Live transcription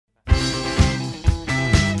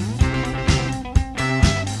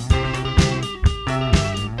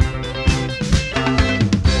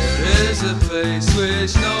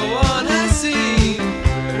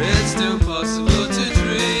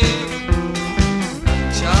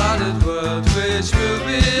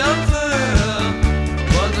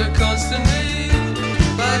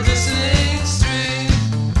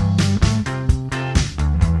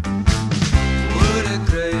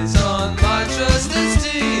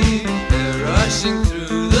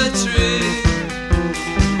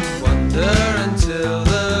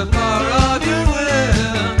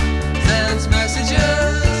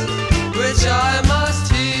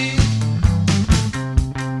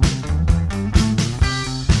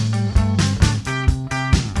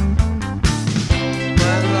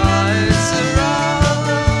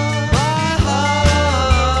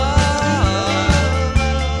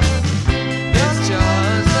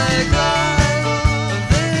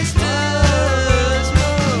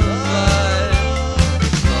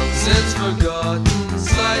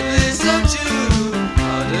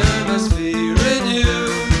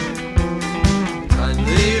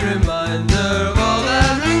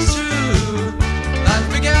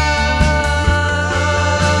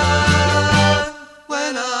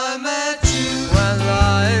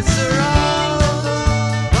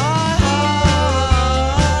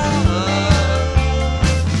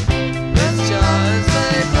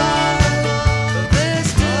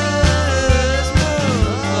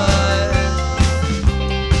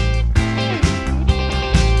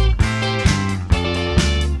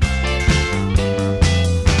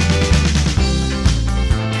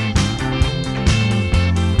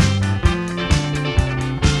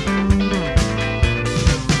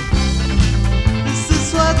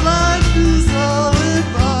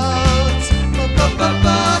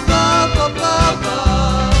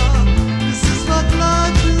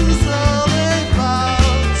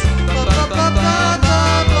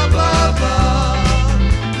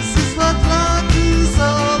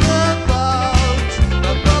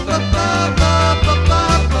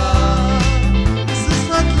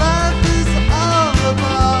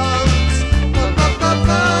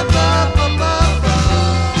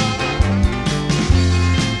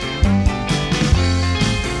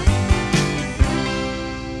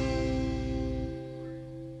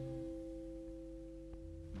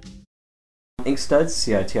Inkstuds,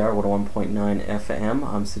 CITR 101.9 FM.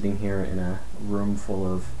 I'm sitting here in a room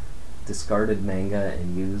full of discarded manga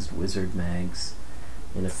and used wizard mags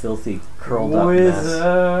in a filthy, curled up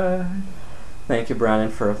mess. Thank you,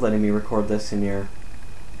 Brandon, for letting me record this in your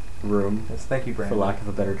room. Yes, thank you, Brandon. For lack of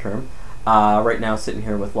a better term. Right now, sitting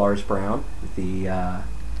here with Lars Brown, the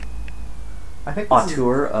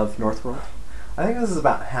auteur of Northworld. I think this is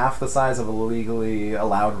about half the size of a legally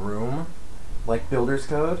allowed room. Like Builder's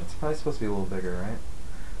Code, it's probably supposed to be a little bigger, right?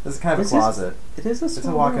 This is kind of a closet. It is a small It's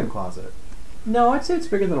a walk-in room. Closet. No, I'd say it's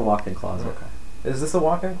bigger than a walk-in closet. Okay. Is this a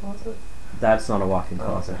walk-in closet? That's not a walk-in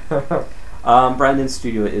closet. Oh. Brandon's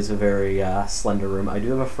studio is a very slender room. I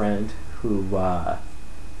do have a friend who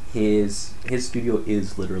his studio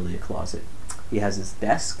is literally a closet. He has his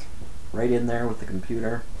desk right in there with the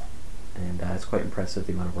computer. And it's quite impressive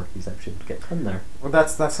the amount of work he's actually able to get done there. Well,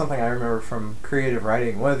 that's something I remember from creative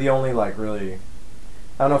writing. One of the only, really...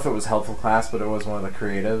 I don't know if it was helpful class, but it was one of the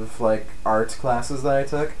creative, art classes that I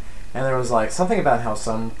took. And there was, something about how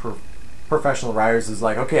some professional writers is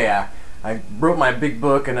okay, I wrote my big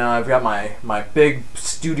book, and now I've got my big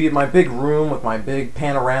studio, my big room with my big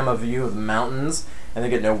panorama view of the mountains, and they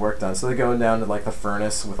get no work done. So they go down to, the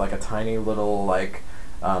furnace with, a tiny little,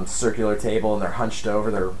 circular table, and they're hunched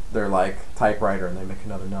over their typewriter, and they make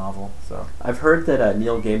another novel. So I've heard that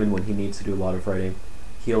Neil Gaiman, when he needs to do a lot of writing,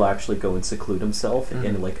 he'll actually go and seclude himself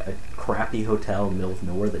in a crappy hotel in the middle of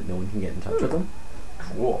nowhere that no one can get in touch with him.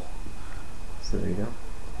 Cool. So there you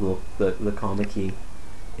go. The comic-y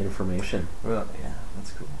information. Well, yeah,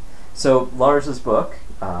 that's cool. So Lars's book,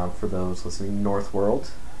 for those listening,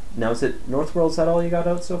 Northworld. Now, is it Northworld? Is that all you got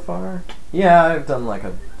out so far? Yeah, I've done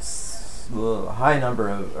a high number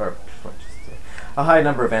of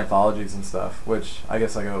anthologies and stuff, which I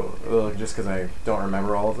guess I go just because I don't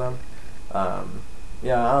remember all of them.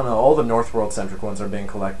 Yeah, I don't know. All the Northworld-centric ones are being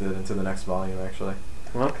collected into the next volume, actually.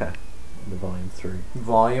 Okay. The Volume 3.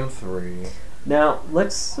 Volume 3. Now,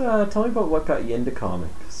 let's tell me about what got you into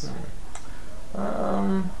comics.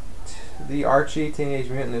 The Archie Teenage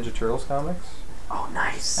Mutant Ninja Turtles comics. Oh,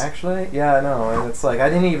 nice. Actually, yeah, no, and it's I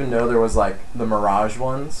didn't even know there was the Mirage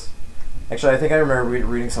ones. Actually, I think I remember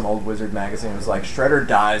reading some old Wizard magazine. It was Shredder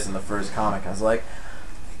dies in the first comic. I was like,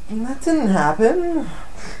 that didn't happen.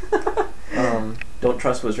 Don't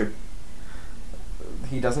trust Wizard.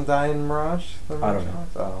 He doesn't die in Mirage? I don't know.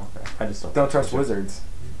 Oh, okay. I just don't trust Wizards.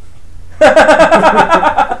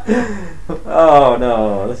 Oh,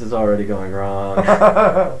 no. This is already going wrong.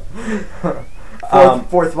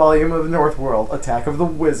 Fourth volume of Northworld, Attack of the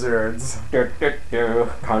Wizards.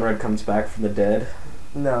 Conrad comes back from the dead.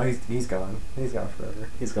 No, he's gone. He's gone forever.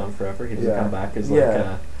 He's gone forever. He doesn't come back as He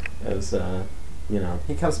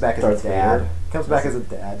comes back as Darth a dad. Vader. Comes back as a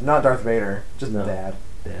dad, not Darth Vader, just dad.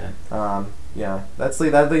 Dad. Yeah.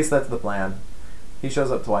 At least that's the plan. He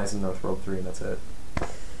shows up twice in Northworld 3, and that's it.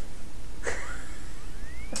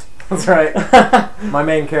 That's right. My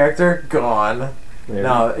main character gone. Maybe.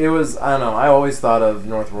 No, it was, I don't know. I always thought of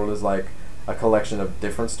Northworld as a collection of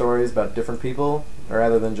different stories about different people,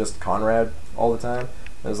 rather than just Conrad all the time.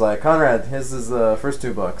 It was Conrad, his is the first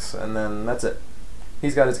 2 books, and then that's it.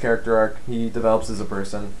 He's got his character arc. He develops as a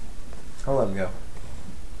person. I'll let him go.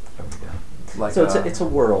 There we go. So it's a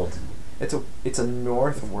world. It's a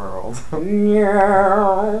North world.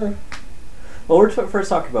 Well, we're first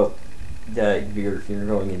talking about you're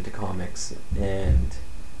going into comics, and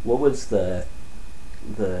what was the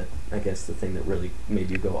I guess the thing that really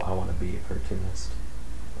made you go, I want to be a cartoonist.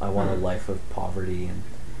 I want a life of poverty, and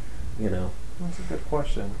That's a good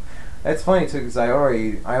question. It's funny too, because I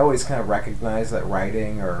always kind of recognized that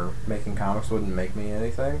writing or making comics wouldn't make me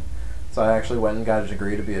anything. So I actually went and got a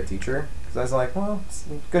degree to be a teacher, because I was like, well, it's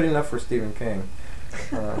good enough for Stephen King.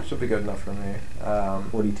 Should be good enough for me.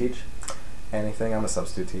 What do you teach? Anything. I'm a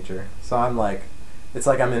substitute teacher, so I'm it's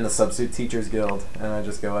I'm in the Substitute Teachers Guild, and I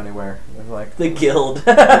just go anywhere. I'm the guild.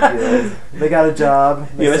 The guild. They got a job.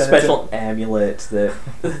 You have a special amulet that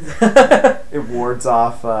it wards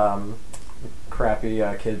off crappy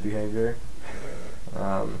kid behavior.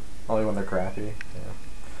 Only when they're crappy.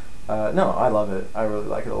 Yeah. No, I love it. I really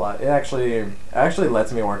like it a lot. It actually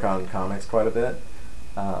lets me work on comics quite a bit,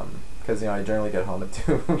 because I generally get home at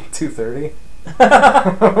 2:30.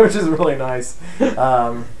 Which is really nice.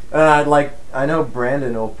 And I know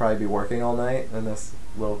Brandon will probably be working all night in this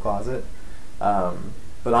little closet.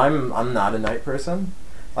 But I'm not a night person.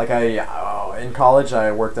 In college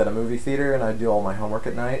I worked at a movie theater, and I'd do all my homework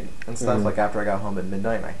at night and stuff, after I got home at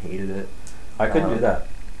midnight, and I hated it. I couldn't do that.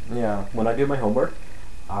 Yeah. When I do my homework,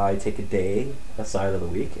 I take a day aside of the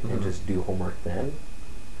week and just do homework then.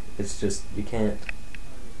 It's just, you can't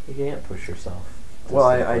push yourself Well,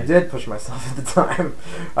 I did push myself at the time.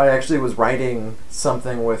 I actually was writing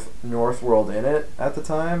something with Northworld in it at the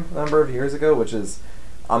time, a number of years ago, which is,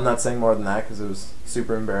 I'm not saying more than that because it was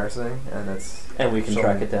super embarrassing, and we can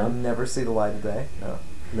track it down. Never see the light of day.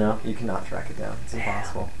 No, you cannot track it down. It's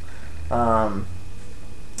impossible.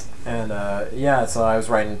 Yeah, so I was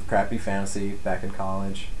writing crappy fantasy back in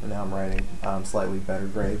college, and now I'm writing slightly better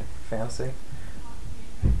grade fantasy.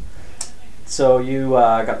 So you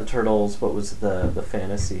got the Turtles. What was the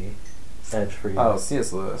fantasy edge for you? Oh,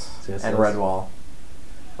 C.S. Lewis and Redwall.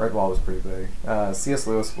 Redwall was pretty big. C.S.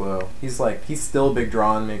 Lewis, he's still a big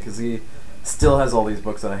draw on me because he still has all these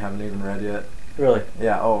books that I haven't even read yet. Really?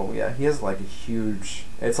 Yeah. Oh, yeah. He has like a huge.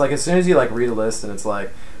 It's like as soon as you like read a list and it's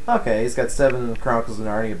like, okay, he's got 7 Chronicles of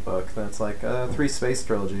Narnia books. Then it's like 3 space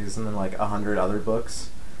trilogies and then like 100 other books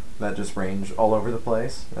that just range all over the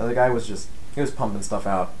place. And the guy was pumping stuff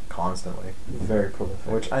out constantly. Very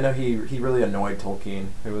prolific. Which I know he really annoyed Tolkien,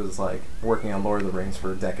 who was like working on Lord of the Rings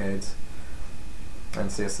for decades. And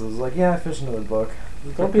C.S. was like, yeah, I finished another book.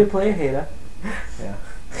 Don't be a play hater. Yeah.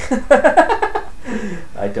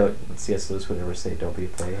 I don't. C.S. Lewis would never say "don't be a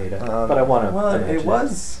play hater," but I want to. Well, it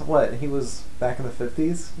was what he was back in the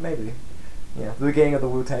 50s, maybe. Yeah, the beginning of the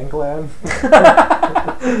Wu-Tang Clan.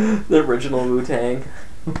 The original Wu-Tang.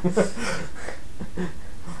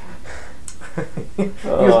 He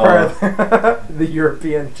was part of the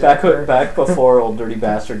European chapter. Back before old dirty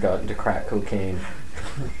bastard got into crack cocaine.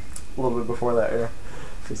 A little bit before that, yeah.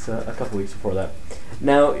 Just a couple weeks before that.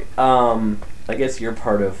 Now, I guess you're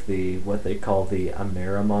part of what they call the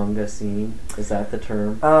Amerimanga scene. Is that the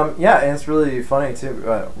term? Yeah, and it's really funny too.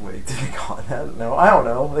 Wait, did they call it that? No, I don't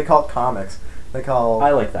know. They call it comics. I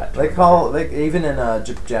like that term. Even in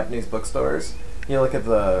Japanese bookstores, you look at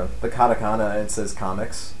the katakana and it says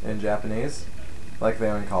comics in Japanese. Like they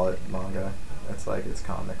only call it manga. It's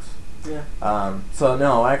comics. Yeah. So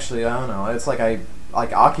no, actually, I don't know. It's like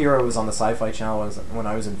Akira was on the Sci-Fi Channel when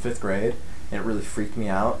I was in 5th grade. And it really freaked me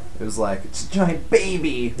out. It was like, it's a giant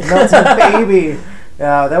baby! That's a baby!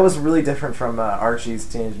 Yeah, that was really different from Archie's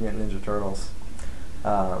Teenage Mutant Ninja Turtles.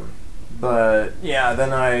 But yeah, then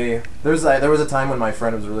there was a time when a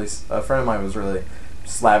friend of mine was really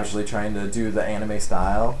slavishly trying to do the anime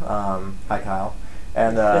style. Hi Kyle.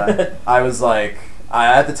 And I was like,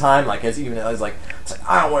 at the time, I was like,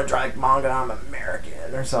 I don't want to draw like manga, I'm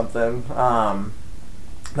American or something.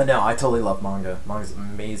 But no, I totally love manga. Manga's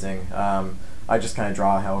amazing. I just kind of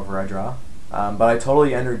draw however I draw. But I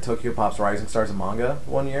totally entered Tokyo Pop's Rising Stars of Manga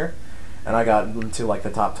one year, and I got into the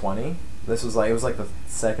top 20. It was the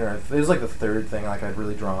third thing I'd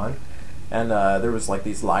really drawn. And there was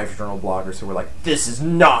these live journal bloggers who were like, "This is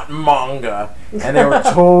not manga," and they were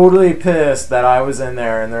totally pissed that I was in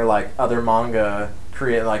there, and their other manga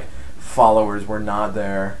followers were not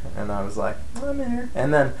there, and I was like, "I'm here."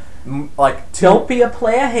 And then don't be a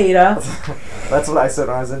player hater. That's what I said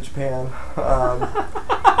when I was in Japan.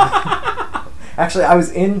 Actually, I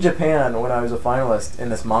was in Japan when I was a finalist in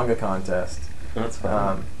this manga contest. That's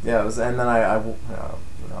fine. Yeah, it was, and then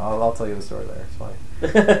I'll tell you the story there. It's fine.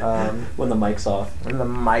 When the mic's off. When the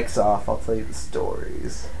mic's off, I'll tell you the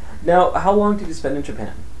stories. Now, how long did you spend in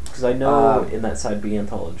Japan? Because I know in that Side B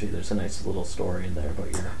anthology, there's a nice little story in there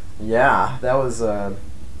about your. Yeah, that was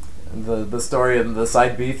the story of the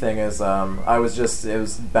Side B thing is it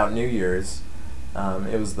was about New Year's.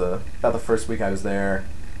 It was about the first week I was there,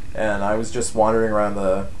 and I was just wandering around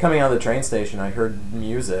coming out of the train station. I heard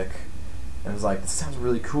music, and I was like, this sounds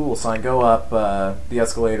really cool. So I go up the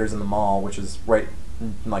escalators in the mall, which is right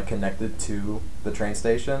connected to the train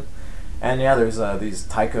station. And yeah, there's these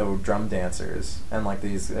taiko drum dancers, and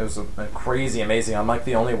it was crazy amazing. I'm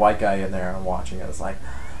the only white guy in there. I'm watching it. It's like,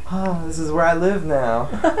 oh, this is where I live now.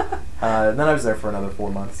 And then I was there for another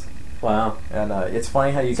 4 months. Wow. And it's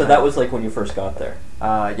funny how you. So that was when you first got there.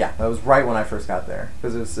 Yeah, that was right when I first got there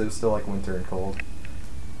because it was still winter and cold.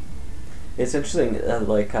 It's interesting.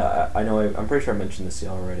 I know I'm pretty sure I mentioned this to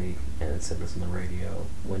you already, and said this on the radio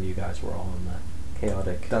when you guys were all in the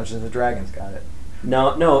chaotic Dungeons and Dragons. Got it.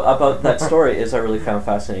 No. About that story is I really found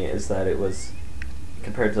fascinating is that it was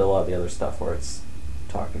compared to a lot of the other stuff where it's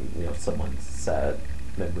talking, someone's sad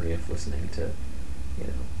memory of listening to,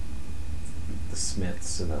 the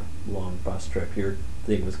Smiths and a long bus trip. Your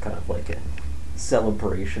thing was kind of like a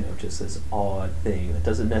celebration of just this odd thing that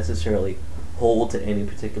doesn't necessarily hold to any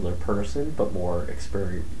particular person, but more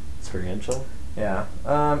experiential. Yeah.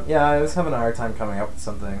 I was having a hard time coming up with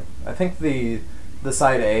something. I think the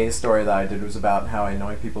Side A story that I did was about how I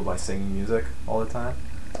annoy people by singing music all the time.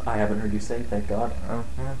 I haven't heard you sing, thank God. Oh,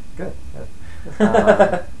 yeah, good.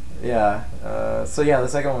 Yeah. So yeah, the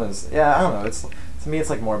second one is I don't know. To me,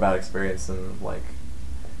 it's more about experience than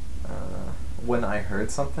when I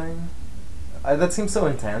heard something. That seems so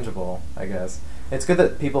intangible, I guess. It's good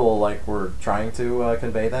that people like were trying to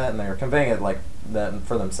convey that, and they were conveying it like that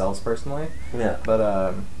for themselves personally. Yeah.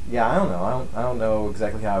 But yeah, I don't know. I don't know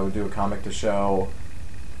exactly how I would do a comic to show.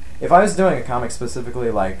 If I was doing a comic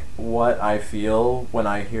specifically, like what I feel when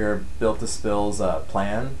I hear Built to Spill's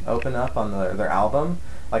Plan open up on their album,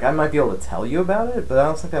 like I might be able to tell you about it, but I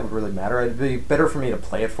don't think that would really matter. It'd be better for me to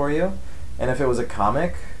play it for you. And if it was a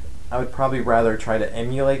comic, I would probably rather try to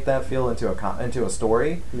emulate that feel into a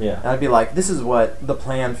story. Yeah. And I'd be like, this is what the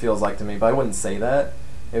plan feels like to me, but I wouldn't say that.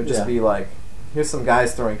 It would just be like, here's some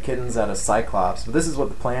guys throwing kittens at a cyclops, but this is what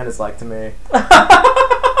the plan is like to me.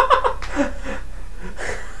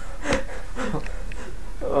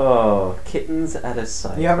 Oh, kittens at a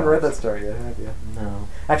cyclops. You haven't read that story yet, have you? No.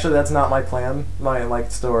 Actually, that's not my plan. My like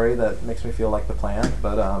story that makes me feel like the plan,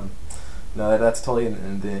 but no, that's totally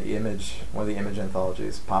in the Image, one of the Image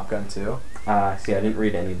anthologies, Pop Gun 2. See, I didn't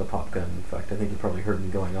read any of the Pop Gun. In fact, I think you probably heard me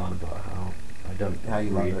going on about how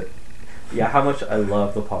you love it. Yeah, how much I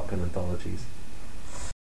love the Pop Gun anthologies.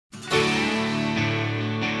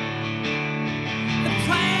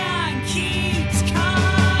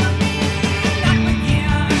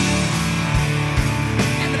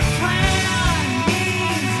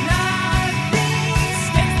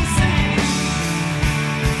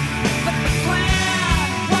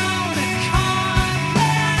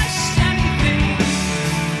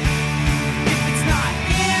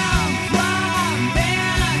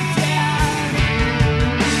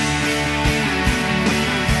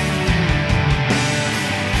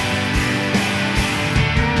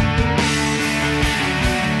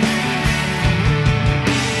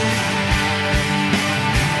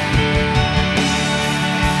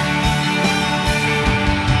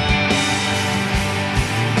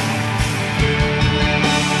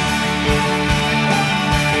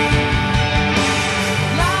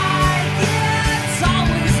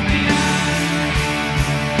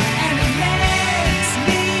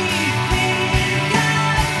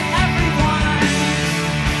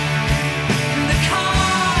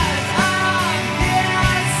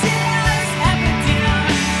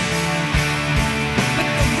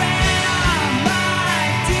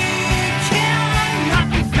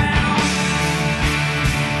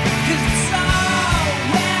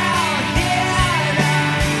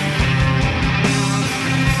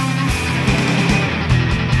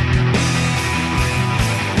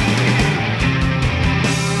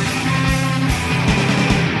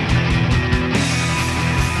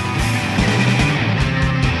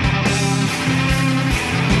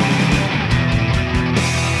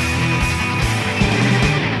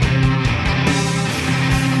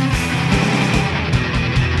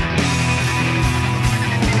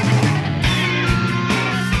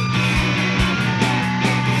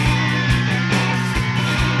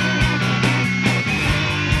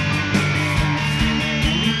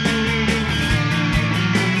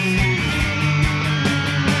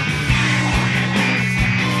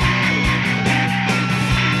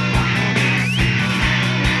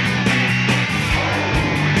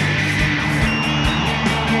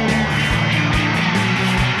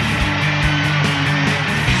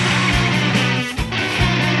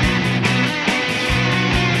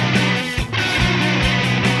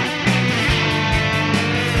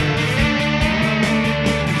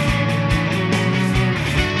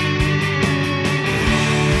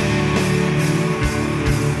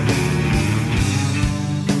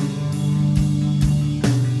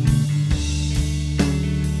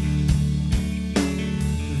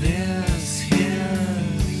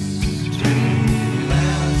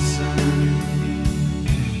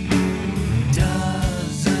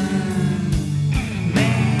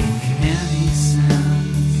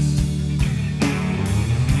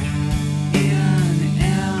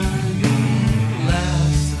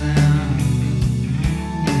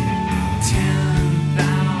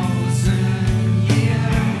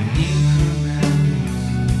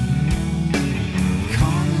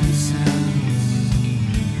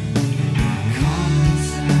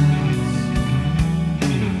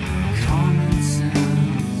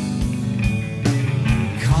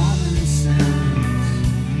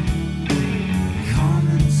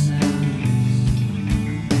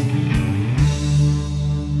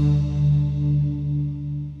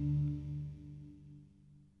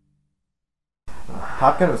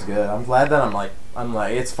 Top Gun was good. I'm glad that I'm like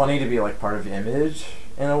it's funny to be like part of Image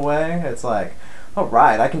in a way. It's like, all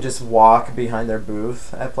right, I can just walk behind their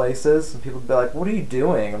booth at places and people be like, "What are you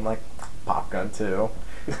doing?" I'm like, "Pop Gun 2."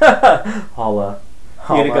 Holla.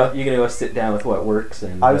 You're gonna go sit down with What Works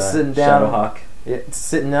and I was sitting down. Shadowhawk. I was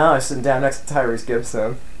sitting down next to Tyrese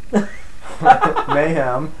Gibson.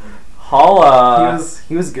 Mayhem. Holla!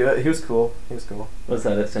 He was good. He was cool. Was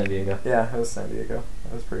that at San Diego? Yeah, it was San Diego.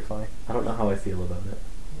 It was pretty funny. I don't know how I feel about it.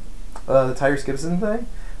 The Tyrese Gibson thing?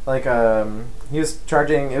 Like, he was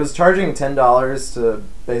charging... It was charging $10 to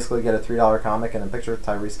basically get a $3 comic and a picture of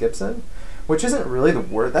Tyrese Gibson, which isn't really the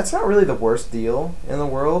worst... That's not really the worst deal in the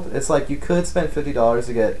world. It's like you could spend $50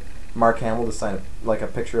 to get Mark Hamill to sign a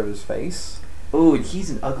picture of his face. Ooh, he's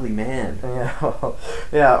an ugly man. Yeah,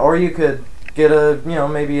 yeah. Or you could get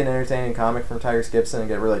maybe an entertaining comic from Tyrese Gibson and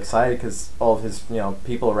get really excited because all of his,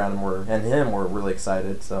 people around him were really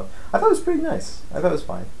excited. So I thought it was pretty nice. I thought it was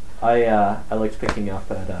fine. I liked picking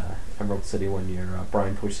up at Emerald City one year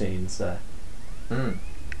Brian Posehn's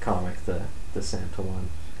comic, the Santa one.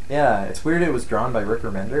 Yeah, it's weird it was drawn by Rick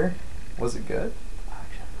Remender. Was it good? I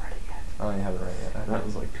actually haven't read it yet. Oh, you haven't read it yet. That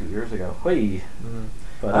was like 2 years ago. Hey. Mm-hmm.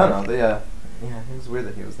 But I don't know. Yeah, it was weird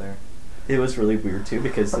that he was there. It was really weird too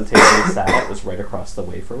because the table he sat at was right across the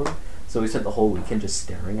way from him. So we spent the whole weekend just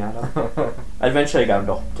staring at him. Eventually I got him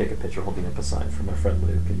to take a picture holding up a sign for my friend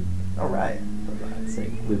Luke. And alright.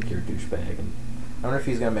 Saying, Luke, you're a douchebag. And I wonder if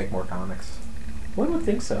he's going to make more comics. One would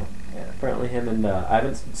think so. Yeah. Apparently him and, I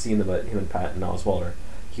haven't seen them, but him and Patton Oswalt are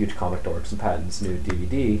huge comic dorks. And Patton's new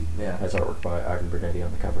DVD has artwork by Ivan Bernetti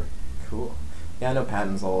on the cover. Cool. Yeah, I know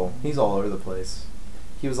Patton's he's all over the place.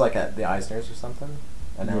 He was like at the Eisners or something,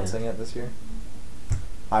 announcing it this year.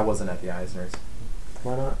 I wasn't at the Eisners.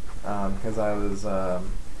 Why not? Because I was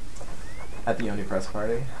at the Oni Press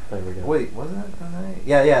party. There we go. Wait, was that the night?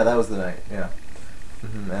 Yeah, that was the night. Yeah.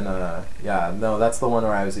 Mm-hmm. And no, that's the one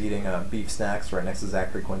where I was eating beef snacks right next to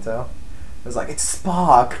Zachary Quinto. I was like, it's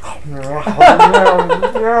Spock.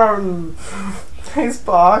 Hey,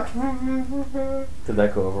 Spock. Did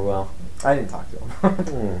that go over well? I didn't talk to him.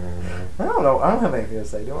 I don't know. I don't have anything to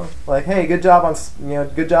say to him. Like, hey, good job on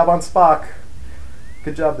Spock.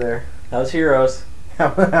 Good job there. How's Heroes?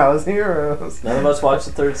 How's Heroes? None of us watched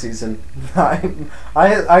the 3rd season. I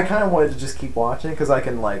kind of wanted to just keep watching because I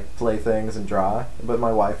can like play things and draw, but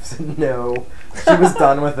my wife said no. She was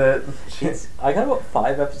done with it. I got about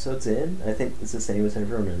 5 episodes in. I think it's the same as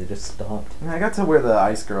everyone, and they just stopped. I got to where the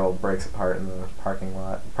ice girl breaks apart in the parking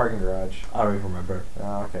garage. I don't even remember.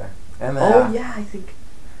 Oh, okay. And then, I think.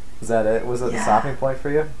 Was that it? Was it the stopping point for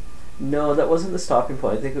you? No, that wasn't the stopping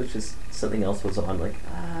point. I think it was just something else was on. Like,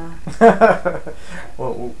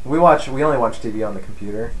 Well, we only watch TV on the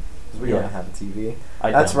computer because we don't have a TV.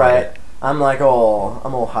 That's right. I'm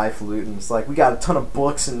all highfalutin. It's like we got a ton of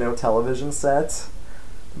books and no television sets,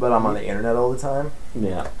 but I'm on the internet all the time.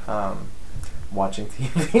 Yeah. Watching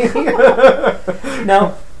TV.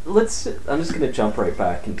 Now, I'm just gonna jump right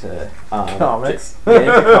back into comics.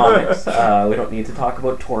 Into comics. We don't need to talk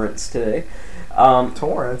about torrents today.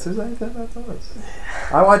 Torrents? Who's anything about torrents?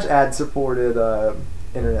 I watch ad-supported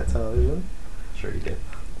internet television. Sure you do.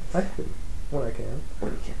 I do. When I can.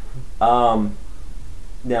 When you can.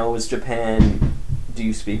 Now, is Japan... Do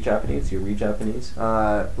you speak Japanese? Do you read Japanese?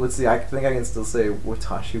 Let's see. I think I can still say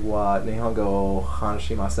Watashi wa Nihongo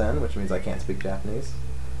Hanshimasen, which means I can't speak Japanese.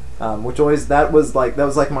 That was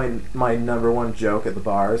like my number one joke at the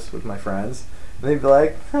bars with my friends. And they'd be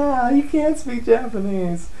like, you can't speak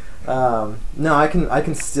Japanese. No,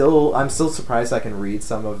 I'm still surprised I can read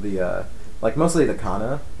some of the, mostly the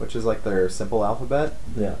kana, which is like their simple alphabet.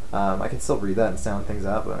 Yeah. I can still read that and sound things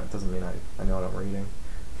out, but it doesn't mean I know what I'm reading.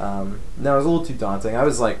 No, it was a little too daunting. I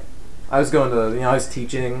was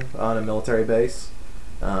teaching on a military base,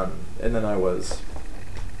 and then I was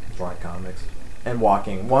drawing comics and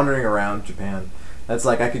wandering around Japan. That's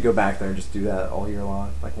like, I could go back there and just do that all year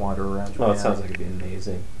long, like wander around Japan. Oh, it sounds like it'd be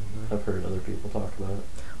amazing. Mm-hmm. I've heard other people talk about it.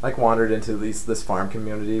 Like wandered into this farm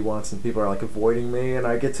community once, and people are like avoiding me, and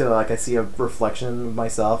I get to I see a reflection of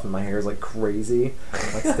myself, and my hair is like crazy,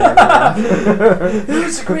 like standing up.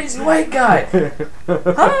 Who's a crazy white guy?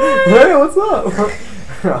 Hi. Hey, what's up?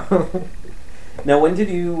 Now, when did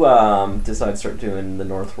you decide to start doing the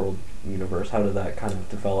Northworld universe? How did that kind of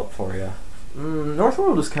develop for you?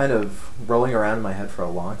 Northworld was kind of rolling around in my head for a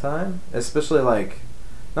long time, especially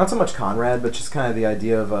not so much Conrad, but just kind of the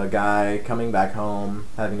idea of a guy coming back home,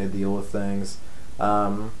 having to deal with things.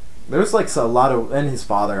 There was a lot of, and his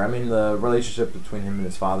father. I mean, the relationship between him and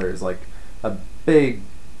his father is like a big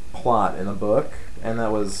plot in the book, and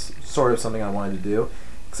that was sort of something I wanted to do.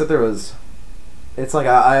 Except it's like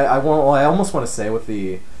I almost want to say what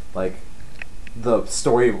the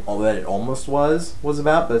story that it almost was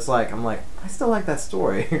about, but it's like I still like that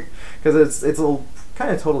story because it's a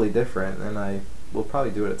kind of totally different, and I will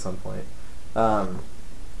probably do it at some point. But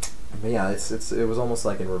yeah, it was almost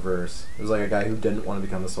like in reverse. It was like a guy who didn't want to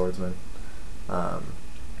become a swordsman.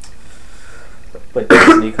 But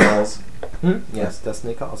Destiny Calls. Yes,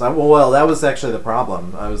 Destiny Calls. Well, that was actually the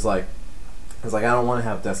problem. I was like, I don't want to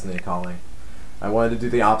have Destiny calling. I wanted to do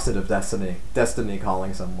the opposite of Destiny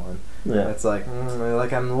calling someone. Yeah. It's like,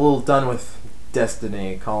 like I'm a little done with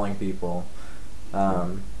Destiny calling people. I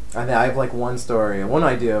have like one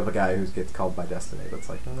idea of a guy who gets called by Destiny, but it's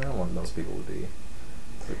like, I don't want those people to be.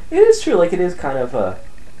 It is true. Like, it is kind of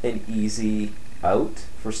an easy out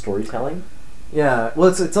for storytelling. Yeah. Well,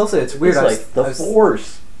 it's also weird. It's like the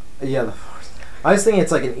Force. Yeah, the Force. I was thinking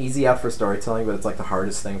it's like an easy out for storytelling, but it's like the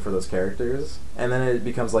hardest thing for those characters, and then it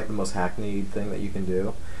becomes like the most hackneyed thing that you can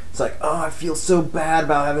do. It's like, oh, I feel so bad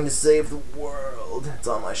about having to save the world. It's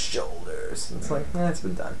on my shoulders. And it's like, it's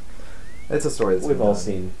been done. It's a story that's We've been all done.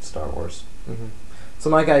 seen Star Wars. Mm-hmm. So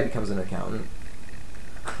my guy becomes an accountant.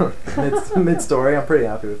 Mid-story, I'm pretty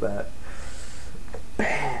happy with that.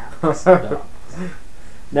 Bam! Stop.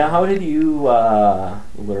 Now, how did you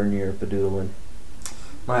learn your bedoodling?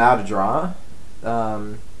 How to draw?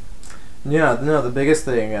 The biggest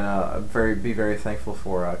thing, and be very thankful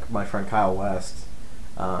for my friend Kyle West,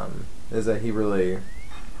 is that he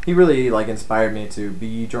really like inspired me to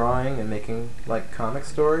be drawing and making like comic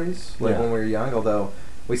stories when we were young. Although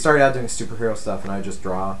we started out doing superhero stuff, and I just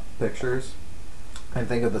draw pictures and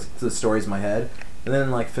think of the stories in my head. And then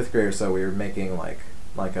in like 5th grade or so, we were making like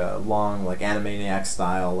a long like Animaniac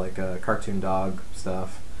style like cartoon dog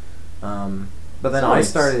stuff. But then I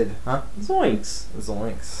started, Zoinks.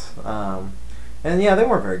 And yeah, they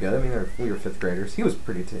weren't very good. I mean, we were 5th graders. He was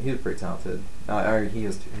pretty talented.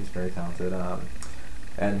 He's very talented.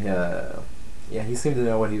 He seemed to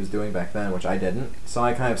know what he was doing back then, which I didn't. So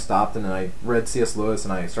I kind of stopped, and then I read C.S. Lewis,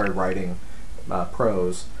 and I started writing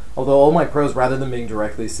prose. Although all my prose, rather than being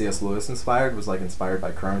directly C.S. Lewis inspired, was like inspired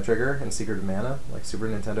by Chrono Trigger and Secret of Mana, like Super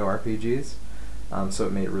Nintendo RPGs. So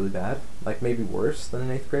it made it really bad, like maybe worse than an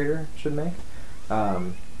 8th grader should make.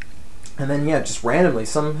 And then just randomly,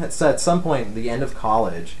 at some point at the end of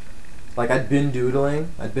college, like I'd been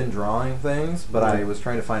doodling, I'd been drawing things, but I was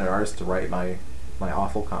trying to find an artist to write my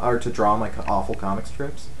awful to draw my awful comic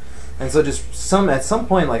strips. And so at some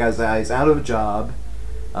point, like I was out of a job,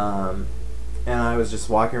 and I was just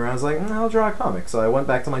walking around. I was like, I'll draw a comic. So I went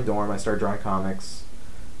back to my dorm. I started drawing comics.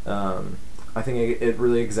 I think it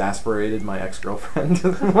really exasperated my ex-girlfriend,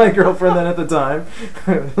 my girlfriend then at the time.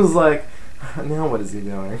 It was like, now what is he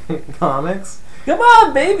doing? Comics? Come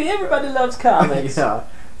on, baby! Everybody loves comics. Yeah.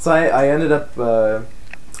 So I ended up I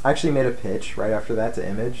actually made a pitch right after that to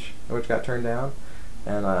Image, which got turned down,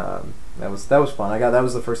 and that was fun. That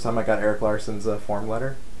was the first time I got Eric Larson's form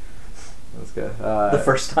letter. That was good. The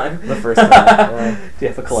first time. The first time. Do you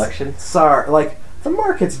have a collection? Sorry, like the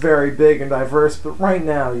market's very big and diverse, but right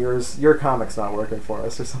now your comic's not working for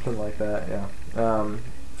us, or something like that. Yeah.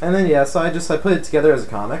 And then so I put it together as a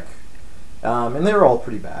comic. And they were all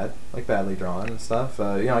pretty bad, like badly drawn and stuff.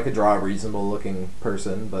 I could draw a reasonable looking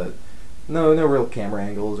person, but no real camera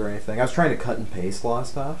angles or anything. I was trying to cut and paste a lot of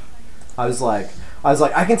stuff. I was like,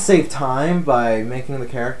 I can save time by making the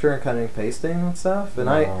character and cutting and pasting and stuff. And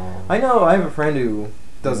I know I have a friend who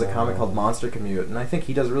does a comic called Monster Commute, and I think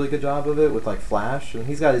he does a really good job of it with like Flash, and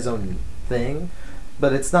he's got his own thing,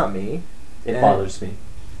 but it's not me. It bothers me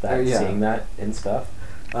seeing that and stuff.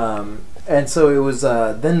 And so it was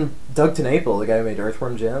then Doug Tenaple, the guy who made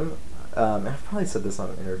Earthworm Jim. I've probably said this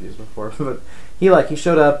on interviews before, but he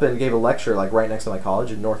showed up and gave a lecture like right next to my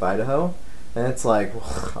college in North Idaho, and it's like,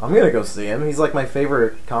 well, I'm gonna go see him. He's like my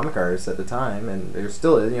favorite comic artist at the time, and there's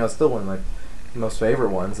still still one of my most favorite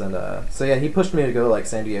ones. And he pushed me to go like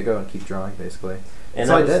San Diego and keep drawing basically. And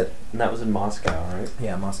so I did. And that was in Moscow, right?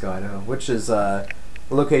 Yeah, Moscow, Idaho, which is the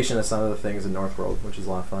location of some of the things in Northworld, which is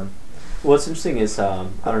a lot of fun. What's interesting is, I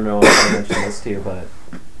don't know if I mentioned this to you, but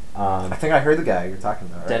I think I heard the guy you're talking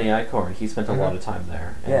about, right? Denny Eichhorn, he spent a lot of time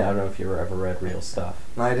there. And I don't know if you ever read Real Stuff.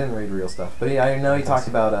 No, I didn't read Real Stuff. But I know he talked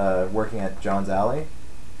about working at John's Alley.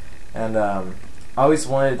 And I always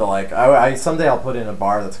wanted to, like, someday I'll put in a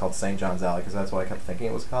bar that's called St. John's Alley, because that's what I kept thinking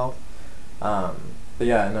it was called. But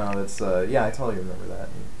that's, I totally remember that.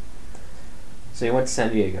 So you went to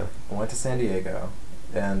San Diego. I went to San Diego,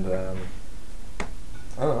 and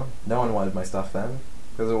I don't know, no one wanted my stuff then,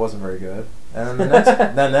 because it wasn't very good. And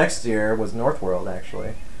then the next year was Northworld,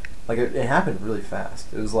 actually. Like, it happened really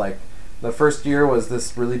fast. It was like, the first year was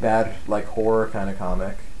this really bad, like, horror kind of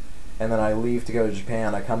comic, and then I leave to go to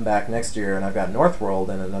Japan. I come back next year, and I've got Northworld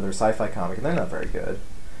and another sci-fi comic, and they're not very good.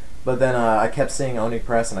 But then I kept seeing Oni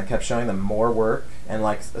Press, and I kept showing them more work, and,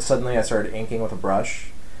 like, suddenly I started inking with a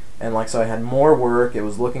brush, and, like, so I had more work, it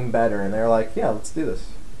was looking better, and they were like, yeah, let's do this.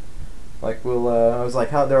 Like, I was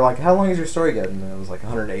like, how long is your story getting? And it was like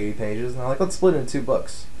 180 pages, and they're like, let's split it into 2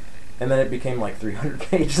 books. and then it became like 300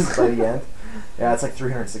 pages by the end. Yeah, it's like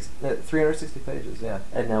 360 pages, yeah.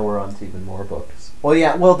 And now we're on to even more books. Well,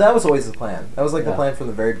 yeah, well, that was always the plan. That was like the plan from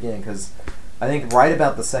the very beginning, because I think right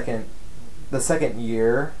about the second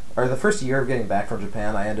year, or the first year of getting back from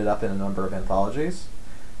Japan, I ended up in a number of anthologies.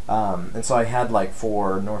 And so I had like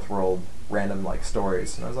 4 Northworld random like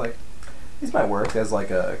stories, and I was like, these might work as like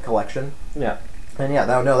a collection. Yeah. And yeah,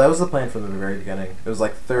 that was the plan from the very beginning. It was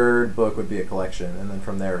like third book would be a collection, and then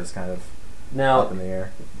from there it's kind of up in the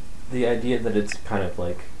air. The idea that it's kind of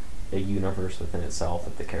like a universe within itself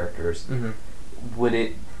with the characters,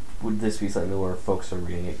 would this be something where folks are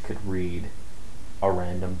reading it could read a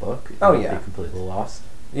random book and not be completely lost?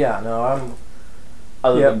 Yeah, no, I'm...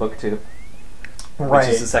 Other than book 2. Right.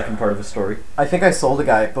 Which is the second part of a story. I think I sold a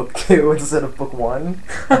guy book 2 instead of book 1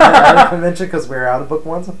 at a convention because we were out of book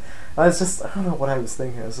 1. So I don't know what I was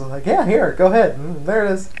thinking. I was like, yeah, here, go ahead. There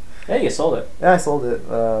it is. Yeah, you sold it. Yeah, I sold it.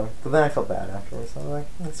 But then I felt bad afterwards. I was like,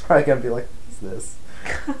 it's probably going to be like, what's this?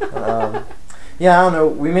 Yeah, I don't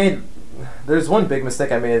know. There's one big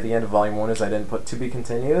mistake I made at the end of Volume 1 is I didn't put to be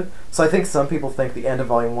continued. So I think some people think the end of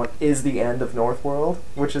Volume 1 is the end of Northworld,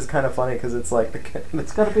 which is kind of funny because it's like...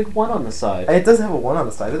 It's got a big 1 on the side. It does have a 1 on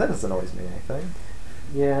the side, but that doesn't always mean anything.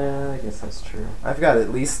 Yeah, I guess that's true. I've got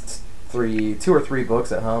at least 2 or 3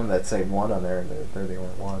 books at home that say 1 on there, and they're the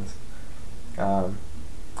only ones.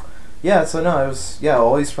 Yeah, so no, it was... Yeah,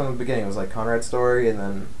 always from the beginning. It was like Conrad's story and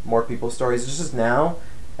then more people's stories. It's just now...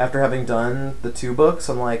 After having done the 2 books,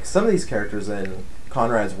 I'm like, some of these characters in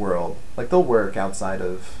Conrad's world, like they'll work outside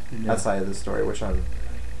of this story, which I'm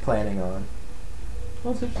planning on.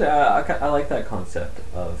 Well, I like that concept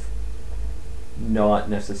of not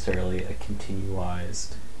necessarily a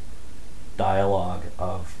continuized dialogue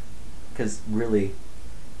of, because really,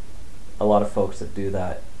 a lot of folks that do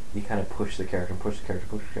that, you kind of push the character.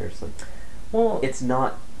 It's like, well, it's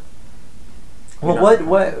not. Well,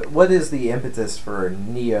 what is the impetus for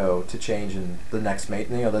Neo to change in the next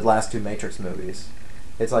the last 2 Matrix movies?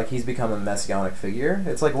 It's like he's become a messianic figure.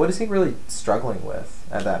 It's like, what is he really struggling with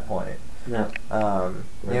at that point? Yeah.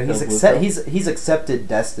 He's accepted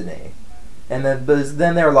destiny, and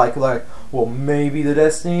then they're like, well, maybe the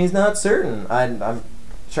destiny is not certain. I'm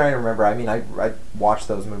trying to remember. I mean, I watched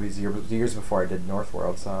those movies years before I did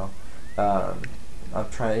Northworld, so. I'm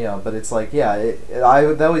trying, but it's like,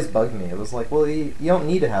 that always bugged me. It was like, well, you don't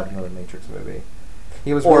need to have another Matrix movie.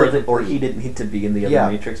 He was or he didn't need to be in the other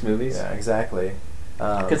Matrix movies. Yeah, exactly.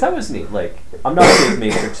 Because that was neat. Like, I'm not a big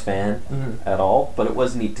Matrix fan at all, but it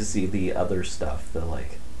was neat to see the other stuff, the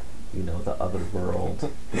other world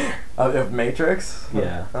of Matrix.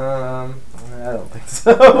 Yeah. I don't think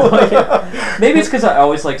so. Maybe it's because I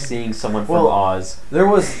always like seeing someone from Oz. There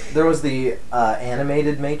was the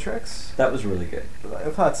animated Matrix. That was really good. I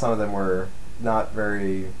thought some of them were not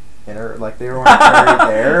very they weren't very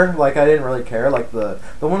there. Like, I didn't really care. Like the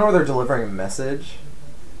one where they're delivering a message,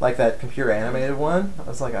 like that computer animated one. I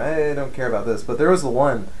was like, I don't care about this. But there was the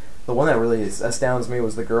one that really astounds me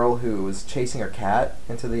was the girl who was chasing her cat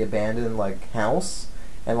into the abandoned house,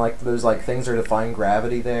 and there's things are defying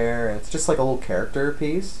gravity there, and it's just like a little character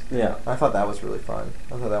piece. Yeah, I thought that was really fun.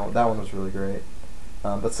 I thought that one was really great.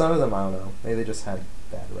 But some of them, I don't know. Maybe they just had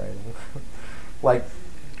bad writing, like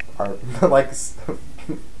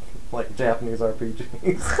Japanese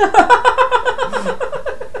RPGs.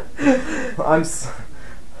 I'm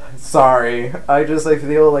sorry. I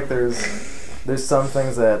feel like there's some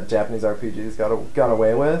things that Japanese RPGs got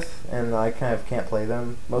away with, and I kind of can't play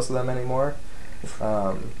most of them anymore.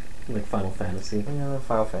 Like Final Fantasy. Yeah,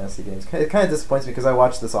 Final Fantasy games. It kind of disappoints me because I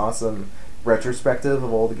watched this awesome retrospective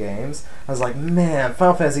of all the games. I was like, man,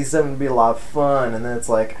 Final Fantasy VII would be a lot of fun, and then it's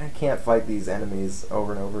like, I can't fight these enemies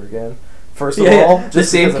over and over again. First of all, just the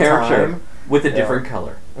same character with a different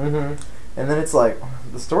color. Mm-hmm. And then it's like,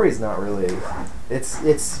 the story's not really... It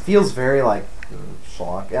feels very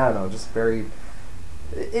schlock. I don't know, just very...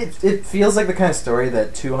 It feels like the kind of story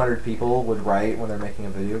that 200 people would write when they're making a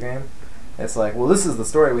video game. It's like, well, this is the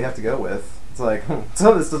story we have to go with. It's like,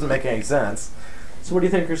 some of this doesn't make any sense. So what do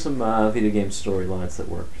you think are some video game storylines that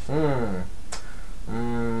work?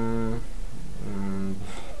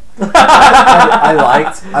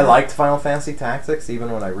 I liked Final Fantasy Tactics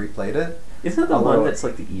even when I replayed it. Isn't it the one that's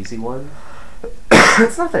the easy one?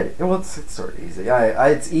 It's not that... Well, it's sort of easy.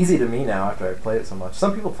 It's easy to me now after I've played it so much.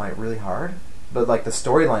 Some people find it really hard, but the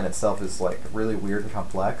storyline itself is really weird and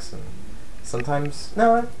complex, and sometimes...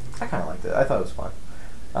 No, I kind of liked it. I thought it was fun.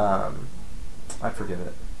 I'd forgive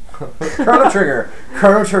it. Chrono Trigger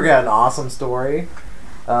had an awesome story,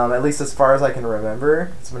 at least as far as I can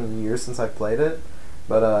remember. It's been years since I've played it,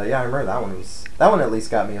 but I remember that one at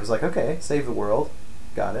least got me. It was like, okay, save the world,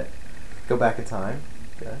 got it. Go back in time.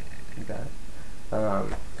 Okay.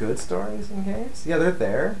 Good stories in games? Yeah, they're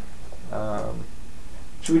there.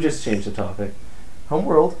 Should we just change the topic?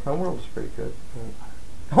 Homeworld was pretty good.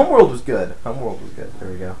 Homeworld was good. There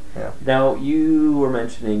we go. Yeah. Now, you were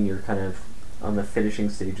mentioning you're kind of on the finishing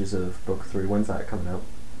stages of book 3. When's that coming out?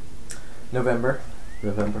 November.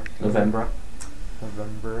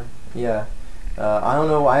 Yeah. I don't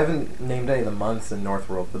know. I haven't named any of the months in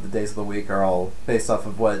Northworld, but the days of the week are all based off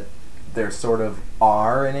of what there sort of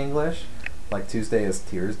are in English. Like Tuesday is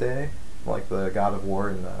Tears Day, like the god of war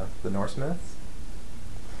in the Norse myths.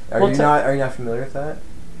 Are you not familiar with that?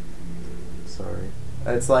 Sorry.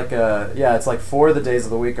 It's like it's like 4 of the days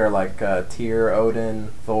of the week are like Tyr, Odin,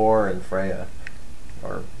 Thor, and Freya.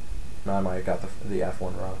 Or no, I might have got the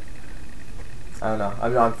F1 wrong. I don't know. I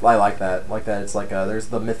like that. It's like there's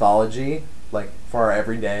the mythology like for our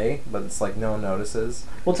everyday, but it's like no one notices.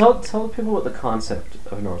 Well, tell people what the concept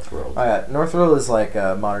of Northworld. Northworld is like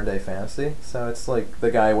modern day fantasy. So it's like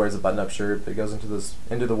the guy wears a button-up shirt, but goes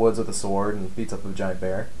into the woods with a sword and beats up a giant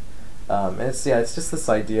bear. And it's just this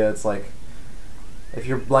idea. It's like if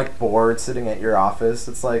you're like bored sitting at your office,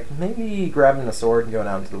 it's like maybe grabbing a sword and going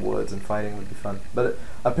out into the woods and fighting would be fun. But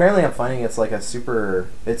apparently, I'm finding it's like a super.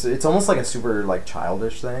 It's almost like a super like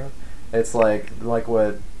childish thing. It's like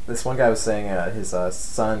what this one guy was saying. His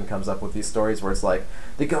son comes up with these stories where it's like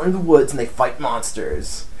they go into the woods and they fight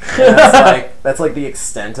monsters. And that's like the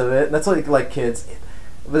extent of it. That's like kids,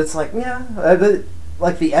 but it's like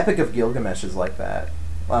like the Epic of Gilgamesh is like that.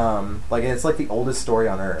 Like it's like the oldest story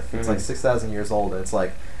on Earth. It's like 6,000 years old, and it's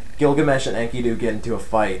like Gilgamesh and Enkidu get into a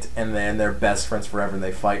fight, and then they're best friends forever, and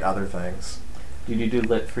they fight other things. Did you do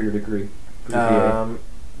lit for your degree? No,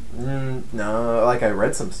 like I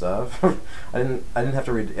read some stuff. I didn't have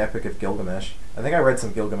to read the Epic of Gilgamesh. I think I read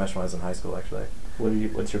some Gilgamesh when I was in high school, actually.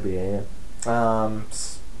 What's your BA in?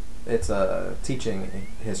 It's teaching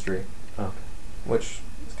history. Okay. Which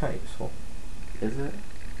is kind of useful. Is it?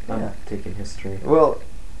 Yeah. I'm taking history. Well,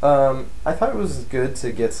 I thought it was good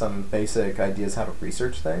to get some basic ideas how to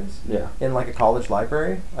research things. Yeah. In like a college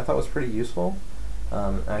library, I thought was pretty useful.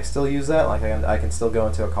 I still use that. Like I can still go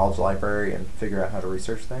into a college library and figure out how to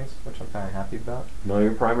research things, which I'm kind of happy about. Know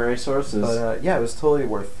your primary sources. But yeah, it was totally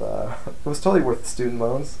worth. It was totally worth student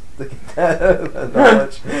loans to get that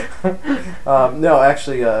knowledge. No,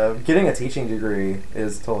 actually, getting a teaching degree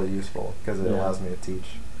is totally useful because it allows me to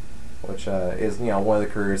teach, which is one of the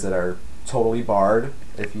careers that are totally barred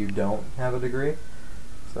if you don't have a degree.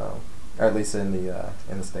 So, or at least in the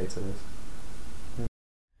States it is.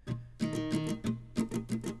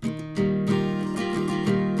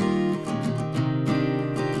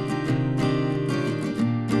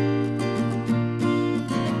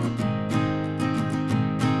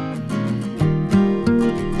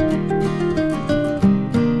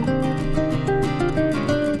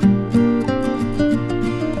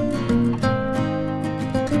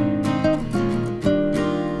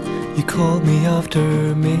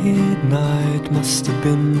 After midnight, must have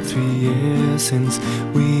been 3 years since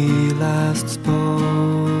we last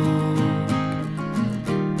spoke.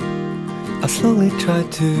 I slowly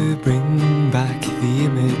tried to bring back the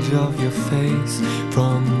image of your face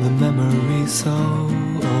from the memory so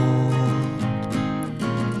old.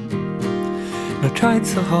 And I tried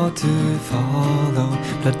so hard to follow,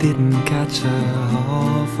 but I didn't catch a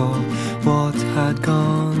half of what had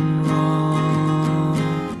gone wrong.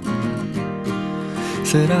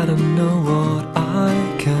 Said I don't know what I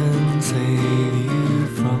can save you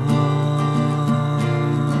from.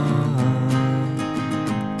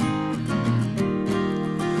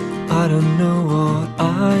 I don't know what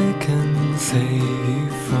I can save you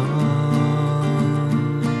from.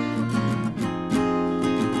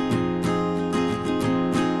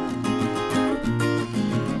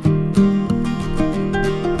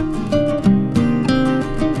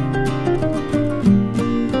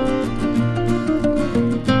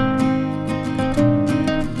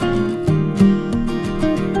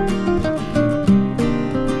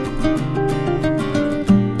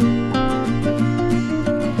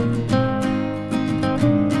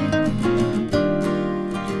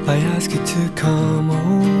 I asked you to come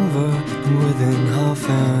over, and within half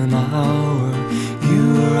an hour you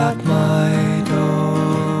were at my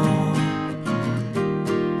door.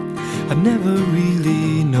 I'd never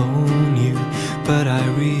really known you, but I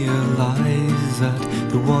realized that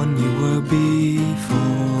the one you were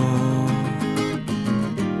before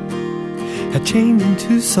had changed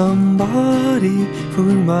into somebody for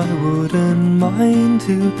whom I wouldn't mind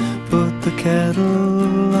to put the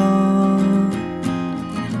kettle on.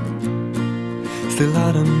 Still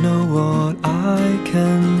I don't know what I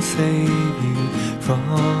can save you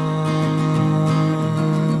from.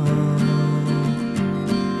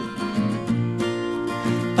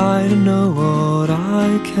 I don't know what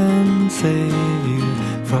I can save you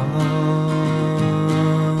from.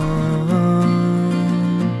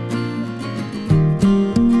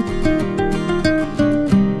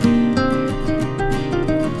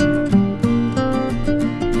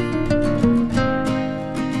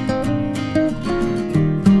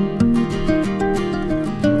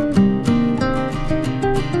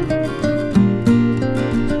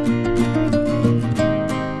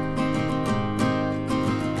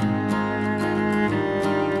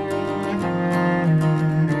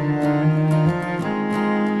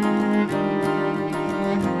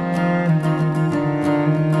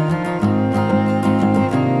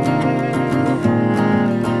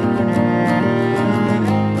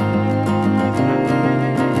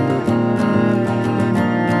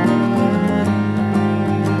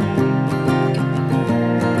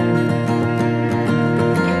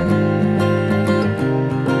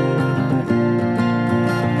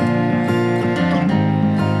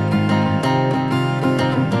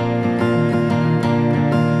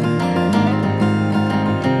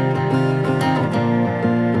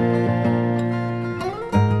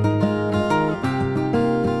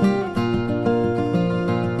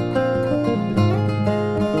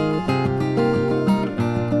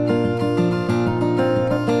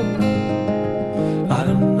 I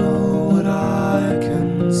don't know what I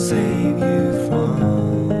can save you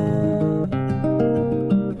from.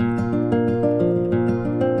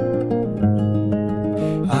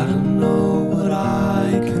 I don't know what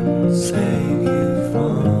I can save you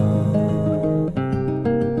from.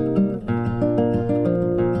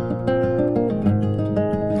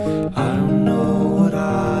 I don't know what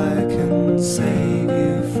I can save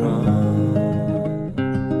you from.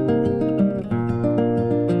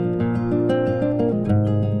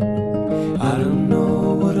 I don't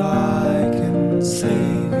know what I can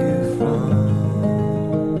save you from.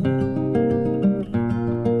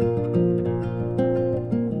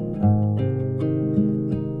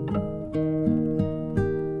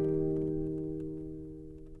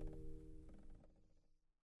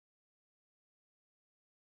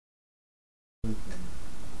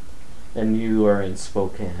 And you are in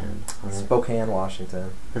Spokane. Right? Spokane,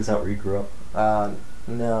 Washington. Is that where you grew up?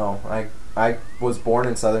 No, I was born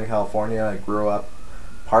in Southern California. I grew up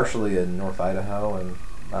partially in North Idaho and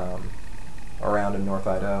around in North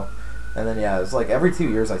Idaho, and then yeah, it's like every 2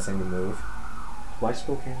 years I seem to move. Why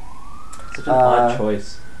Spokane? Such an odd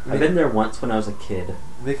choice. I've been there once when I was a kid.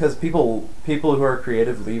 Because people who are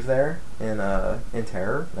creative leave there in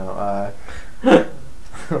terror. No,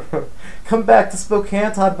 come back to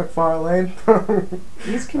Spokane, Todd McFarlane.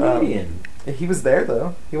 He's Canadian. He was there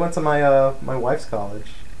though. He went to my my wife's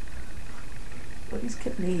college. But he's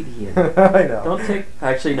Canadian. I know. Don't take.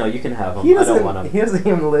 Actually, no. You can have him. He I don't want him. He doesn't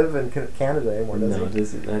even live in Canada anymore, does No, he?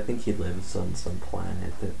 does he? I think he lives on some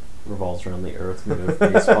planet that revolves around the Earth made of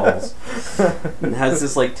baseballs. And has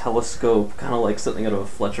this like telescope, kind of like something out of a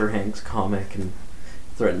Fletcher Hanks comic, and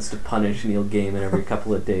threatens to punish Neil Gaiman every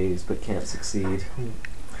couple of days, but can't succeed.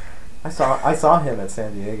 I saw him at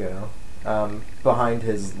San Diego, behind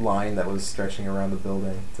his line that was stretching around the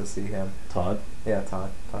building to see him. Todd? Yeah,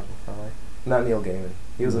 Todd McFarlane. Not Neil Gaiman.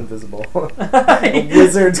 He was invisible. A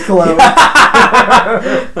wizard's cloak.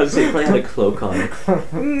 I was saying, he probably had a cloak on.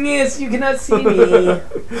 Yes, you cannot see me.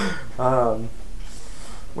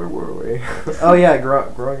 Where were we? Oh yeah,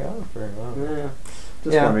 growing up. Yeah.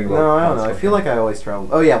 Just Yeah. wondering about No, I don't know. I Spokane. feel like I always traveled.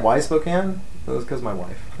 Oh yeah, why Spokane? It was because my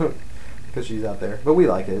wife. Because she's out there. But we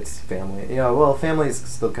like it. It's family. You know, well, family's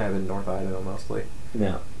still kind of in North Idaho mostly.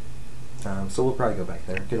 Yeah. So we'll probably go back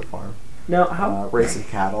there, get a farm, Now, how... raise some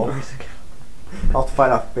cattle. I'll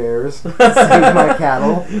fight off bears, save my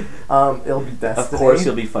cattle. It'll be destiny. Of course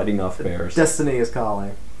you'll be fighting off bears. Destiny is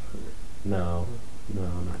calling. No,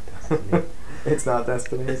 not Destiny. It's not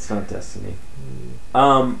destiny. It's not Destiny.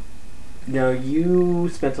 Now, you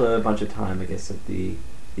spent a bunch of time, I guess, at the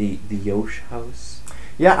Yosh house.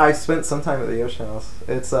 Yeah, I spent some time at the Yosh house.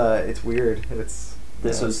 It's weird.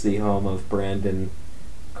 This was the home of Brandon,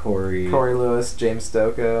 Corey Lewis, James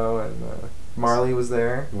Stocco, and Marley was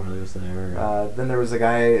there. Marley was there. Then there was a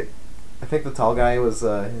guy, I think the tall guy was,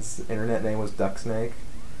 his internet name was Ducksnake.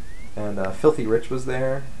 And Filthy Rich was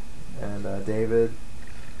there. And David.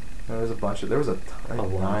 And there was a ton, A lot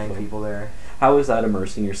of 9 them. people there. How was that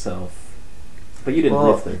immersing yourself? But you didn't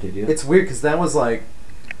live there, did you? It's weird because that was like,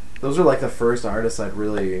 those are like the first artists I'd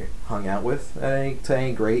really hung out with to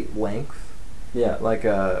any great length. Yeah. Like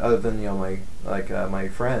other than my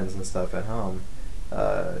friends and stuff at home.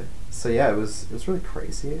 So yeah, it was really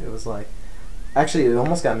crazy. It was like Actually, it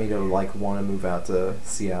almost got me to like want to move out to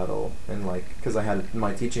Seattle, and like because I had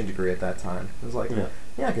my teaching degree at that time. It was like,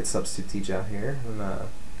 yeah, I could substitute teach out here, and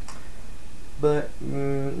but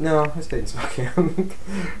no, I stayed in Spokane.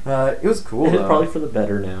 It was cool. It's though. probably for the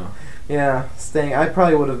better now. Yeah, staying. I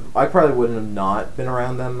probably wouldn't have not been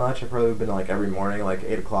around them much. I probably would have been like every morning, like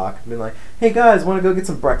 8 o'clock, been like, "Hey guys, want to go get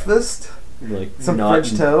some breakfast? Like some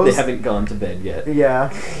French toast." They haven't gone to bed yet.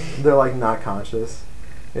 Yeah, they're like not conscious.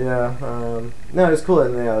 Yeah, no, it was cool.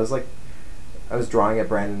 And yeah, I was drawing at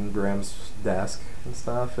Brandon Graham's desk and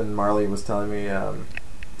stuff, and Marley was telling me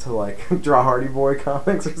to like draw Hardy Boy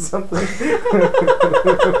comics or something.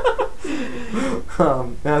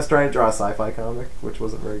 And I was trying to draw a sci-fi comic, which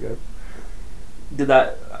wasn't very good. Did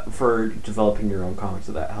that, for developing your own comics,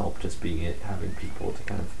 did that help just having people to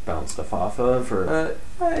kind of bounce stuff off of, or?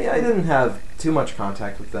 I didn't have too much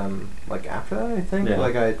contact with them like after that. I think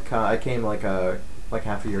like I came like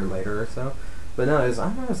half a year later or so, but no, it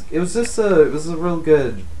was a real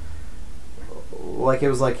good. Like it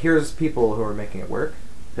was like here's people who are making it work.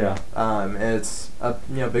 Yeah. And it's a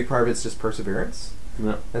big part of it's just perseverance.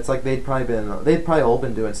 Yeah. It's like they'd probably all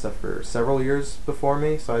been doing stuff for several years before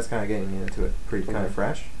me, so I was kind of getting into it pretty kind of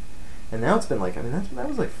fresh. And now it's been like that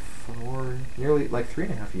was like nearly like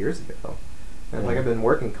 3.5 years ago. And like I've been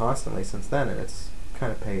working constantly since then, and it's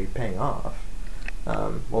kind of paying off.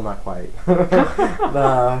 Well, not quite.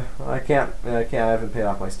 I haven't paid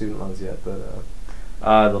off my student loans yet, but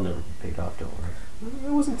they'll never be paid off. Don't worry.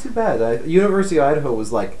 It wasn't too bad. University of Idaho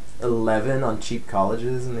was like 11 on cheap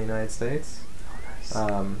colleges in the United States. Oh,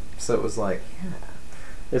 nice. So it was like, yeah.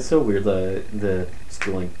 It's so weird. The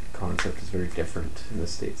schooling concept is very different in the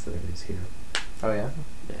States than it is here. Oh yeah.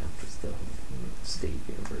 Yeah, just the state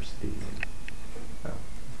university.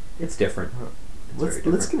 It's different. Huh.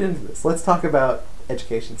 Let's get into this. Let's talk about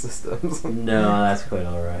education systems. No, that's quite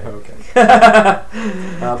all right. Okay.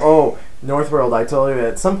 Northworld. I told you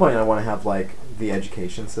at some point I want to have like the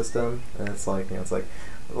education system, and it's like it's like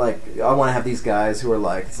I want to have these guys who are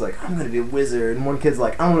like I'm gonna be a wizard, and one kid's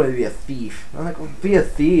like I'm gonna be a thief. I'm like, well, be a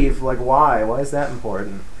thief? Like why? Why is that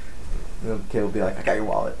important? And the kid will be like, I got your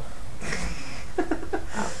wallet.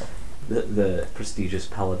 The prestigious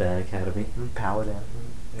Paladin Academy. Paladin.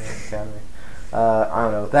 Yeah, Academy. I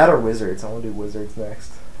don't know. That or wizards. I want to do wizards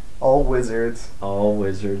next. All wizards. All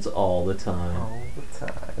wizards all the time. All the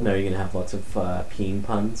time. No, you're going to have lots of peen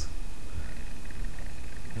puns.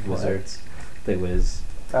 What? Wizards. They whiz.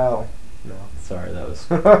 Oh. No. Sorry, that was...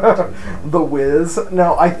 The whiz?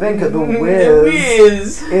 No, I think the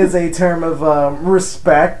whiz is a term of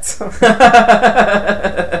respect.